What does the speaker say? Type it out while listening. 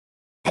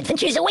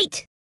Adventures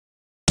await!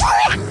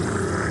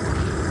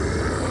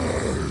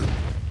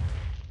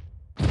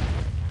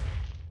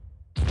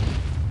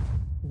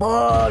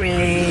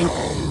 Boring!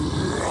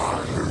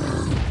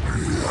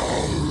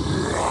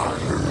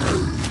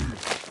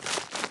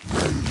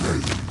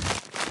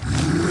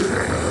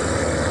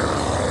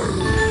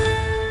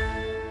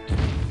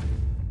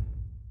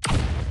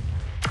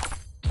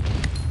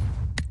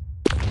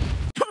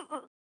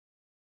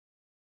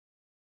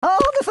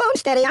 Hold the phone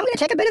steady. I'm gonna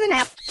take a bit of a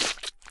nap.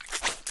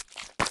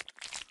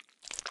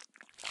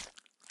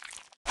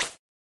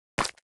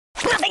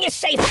 Nothing is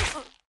safe!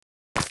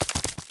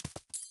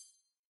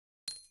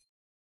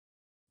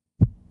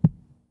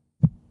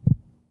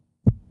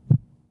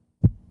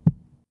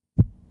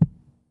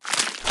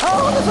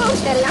 Hold the phone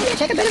steady. I'm gonna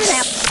take a bit of a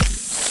nap.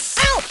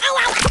 Ow! Ow!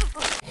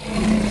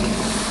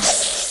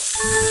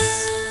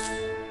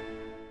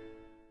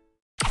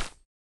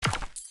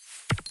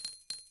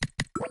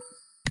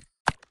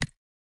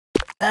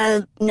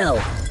 Ow!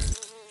 No.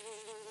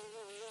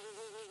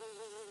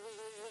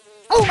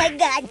 Oh my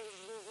God!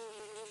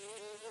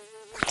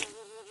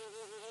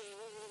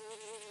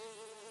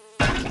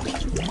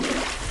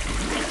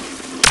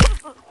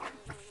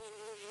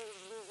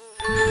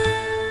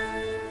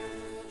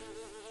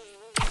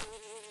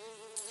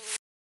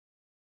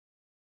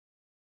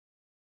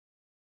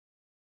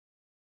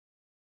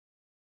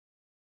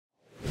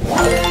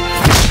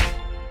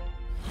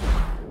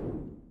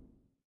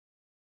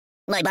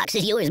 My box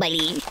is yours, my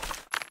liege.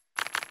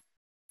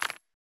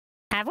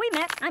 Have we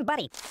met? I'm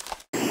Buddy.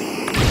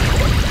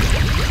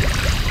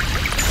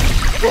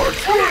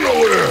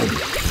 Adrenaline!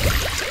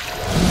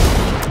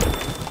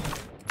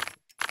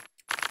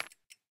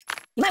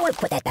 You might want to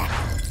put that back.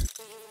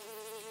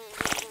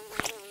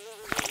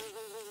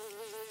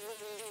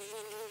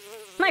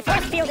 My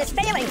force field is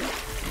failing!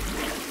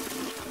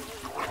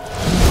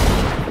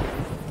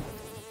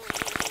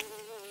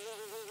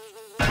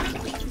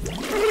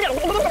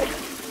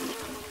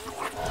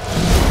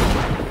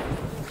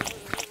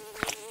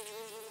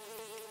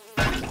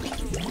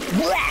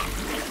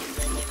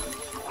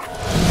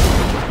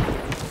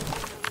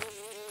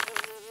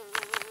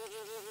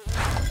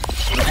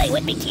 Hey,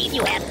 what big teeth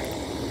you have?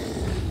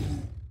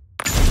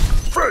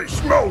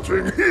 Face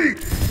melting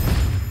heat!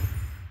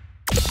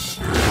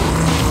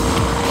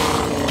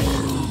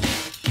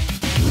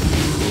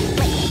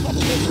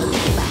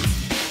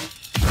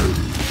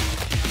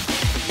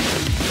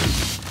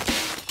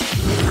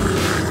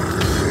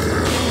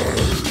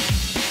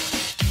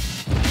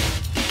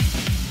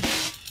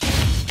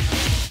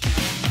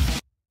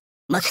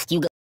 Must you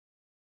go?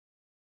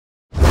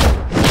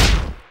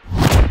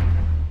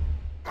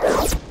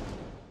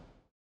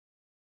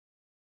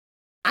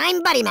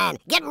 I'm Buddyman.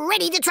 Get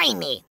ready to train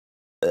me.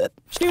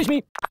 Excuse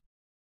me.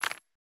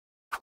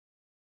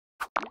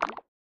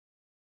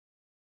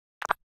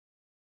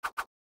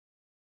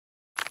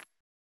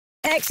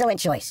 Excellent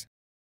choice.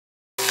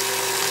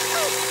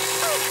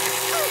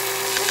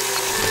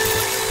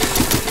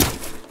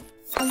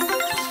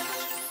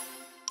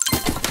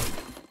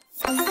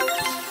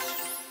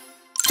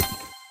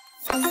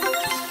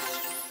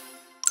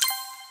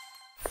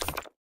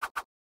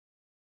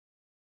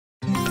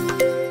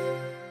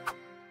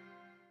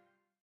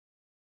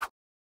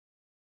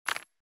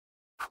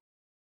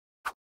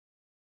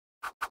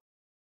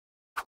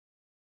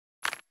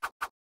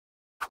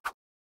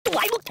 Do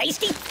I look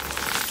tasty?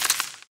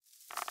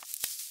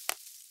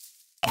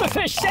 For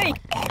fish sake!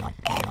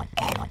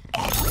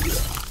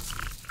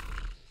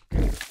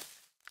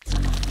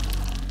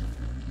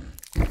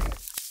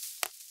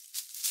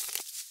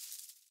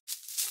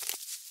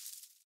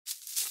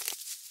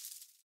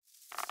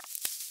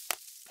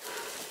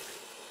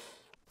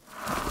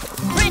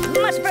 Red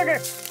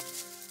Musburger!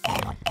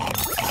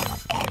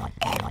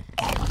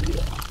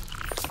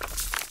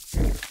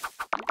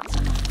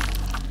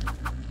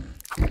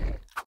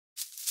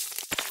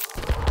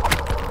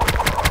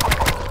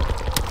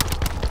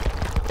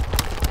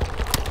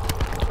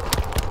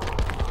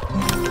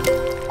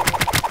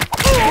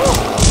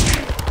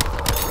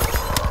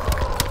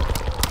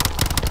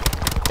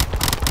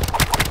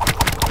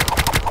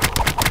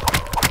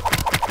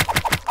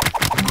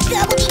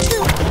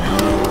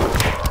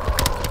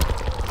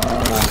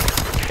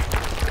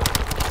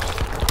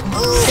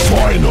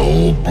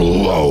 Final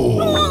blow!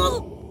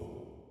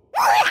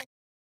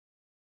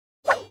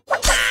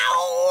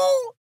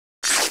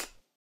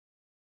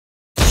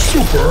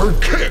 Super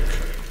kick!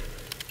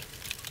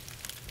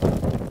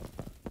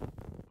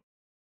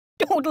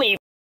 Don't leave.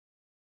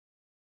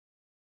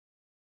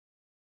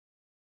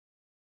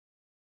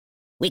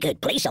 We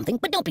could play something,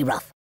 but don't be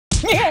rough.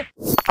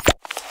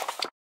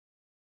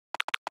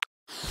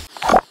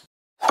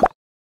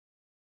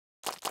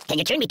 Can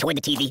you turn me toward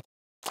the TV?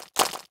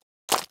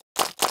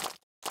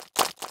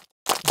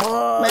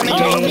 I'm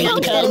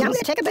gonna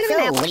take a bit of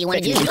a nap. What do you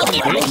want to do?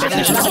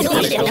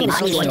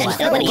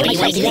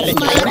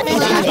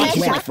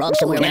 My frog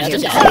somewhere around here.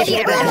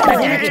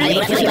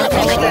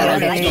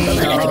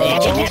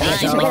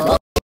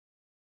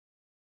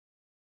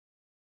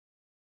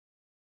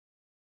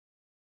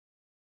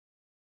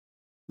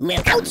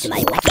 Welcome to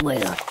my wacky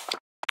world.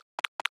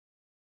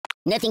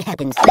 Nothing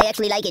happens. I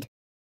actually like it.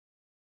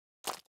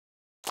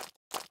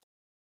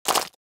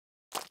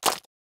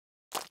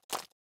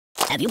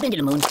 Have you been to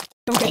the moon?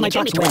 Don't get my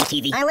box on wet. the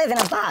TV. I live in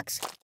a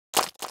box.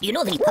 You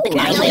know that he puppet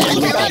guys.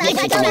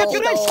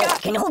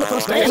 Can you hold the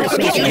close to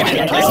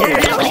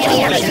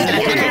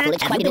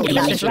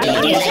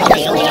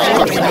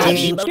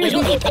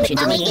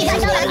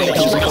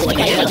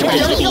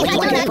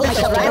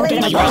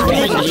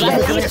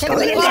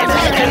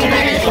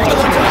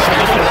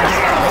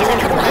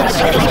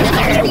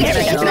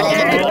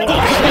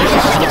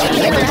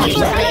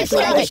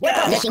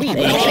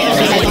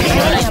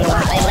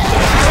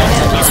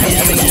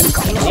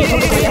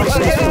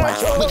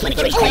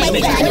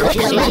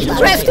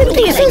Rest in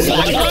pieces.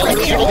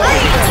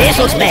 This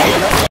looks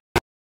bad.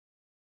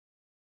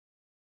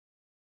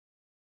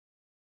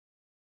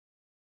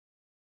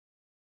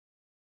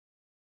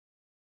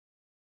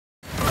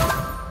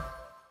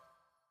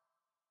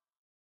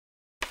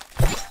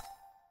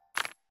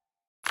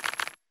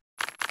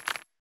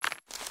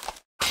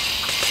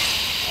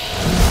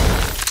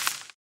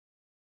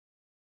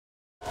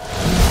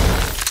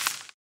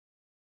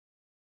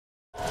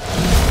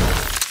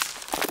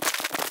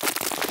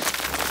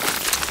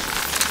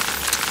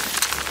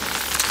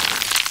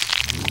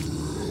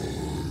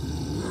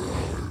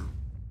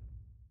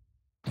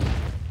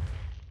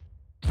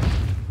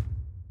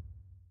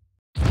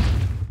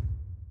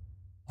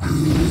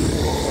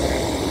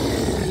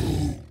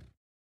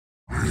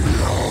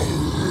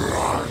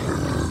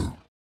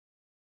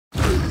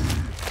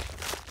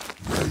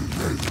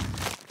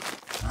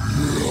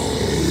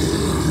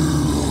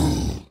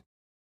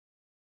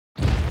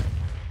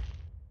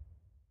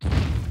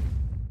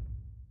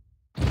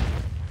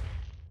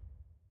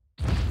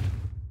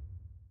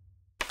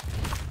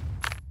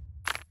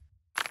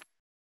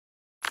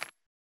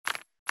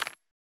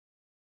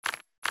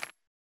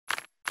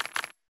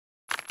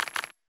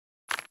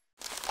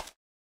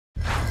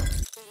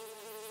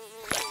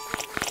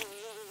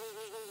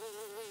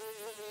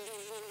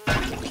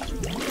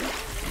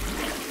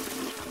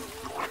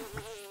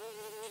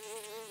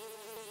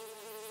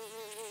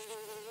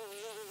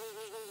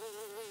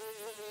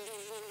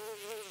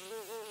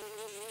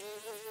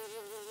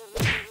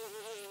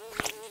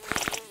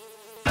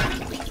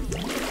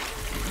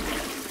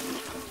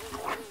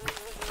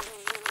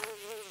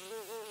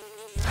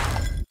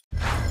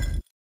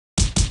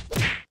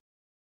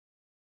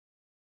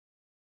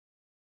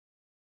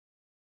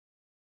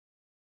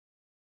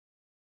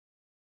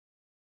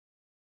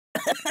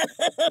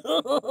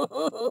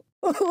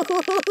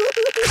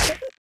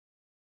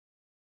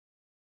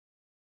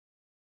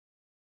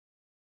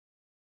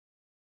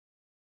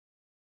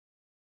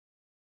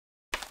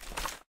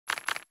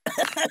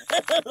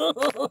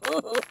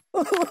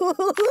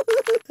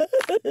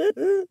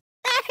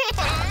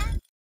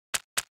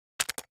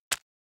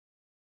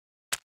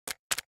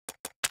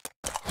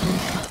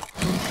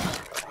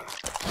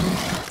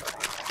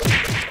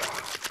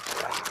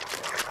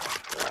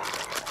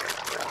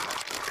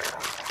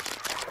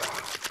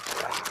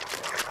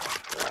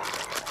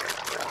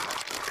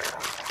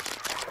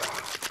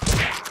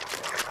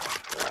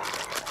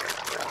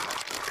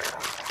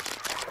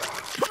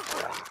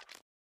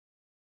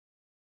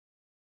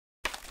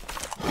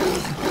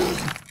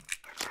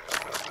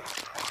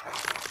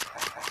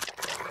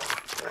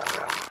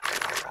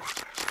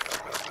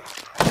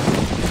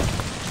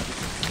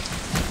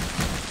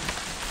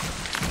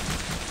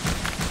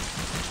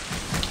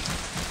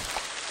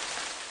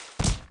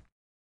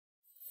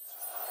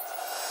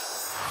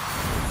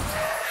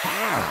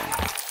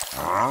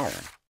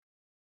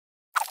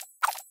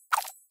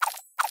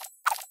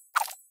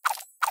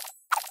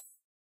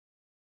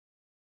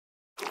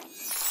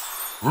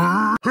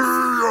 Hiya!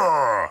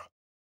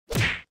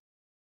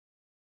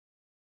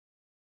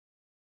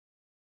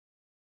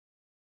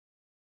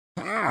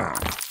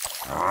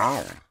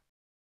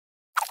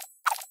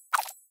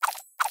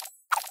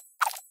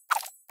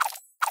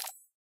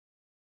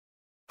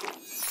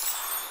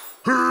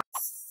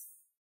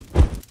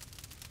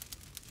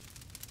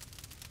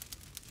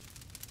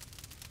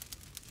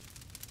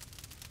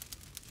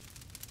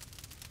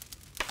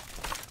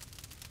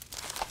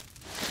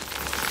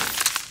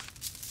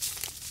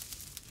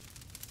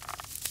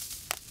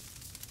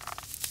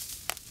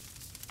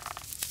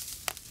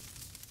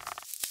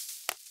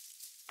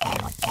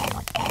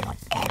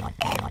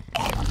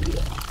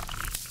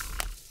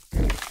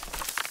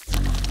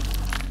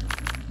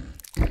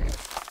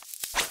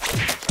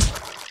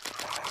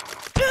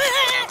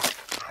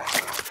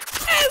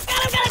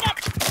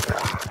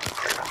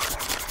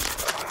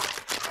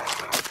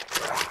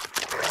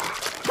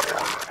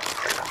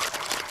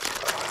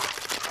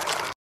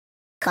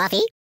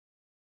 Coffee?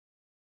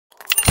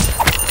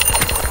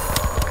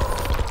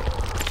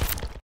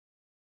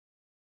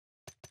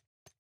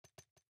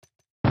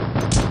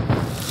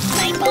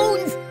 My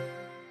bones!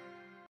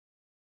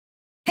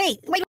 Hey,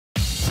 wait!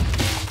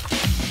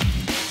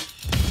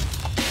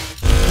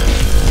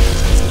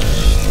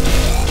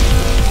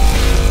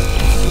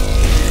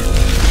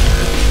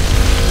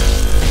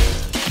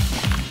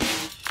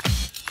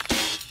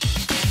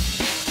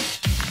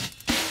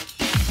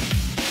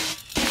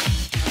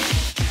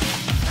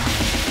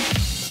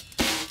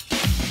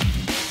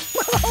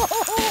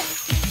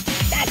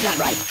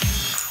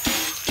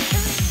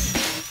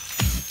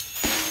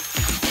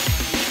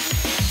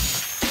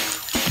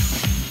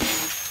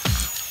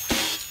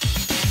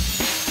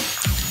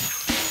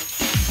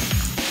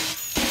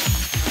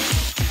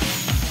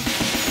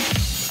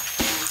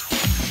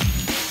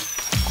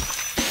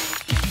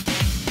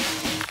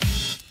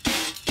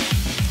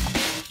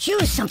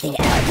 Choose something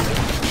else.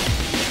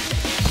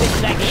 This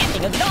is like the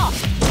ending of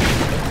Lost.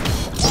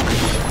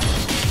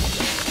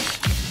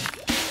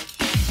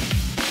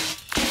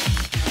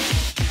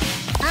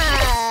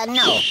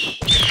 No.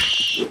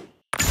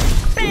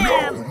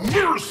 No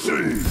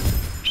mercy!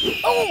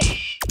 Oh!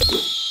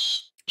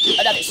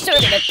 Another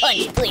serving of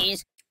punch,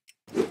 please.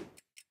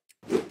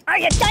 Are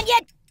you done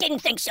yet? Didn't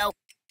think so.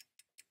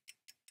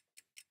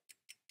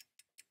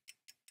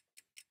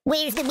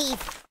 Where's the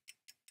beef?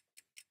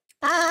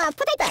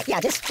 Put it back. Yeah,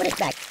 just put it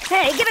back.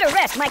 Hey, give it a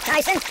rest, Mike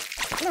Tyson.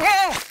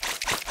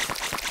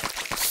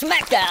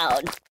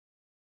 Smackdown.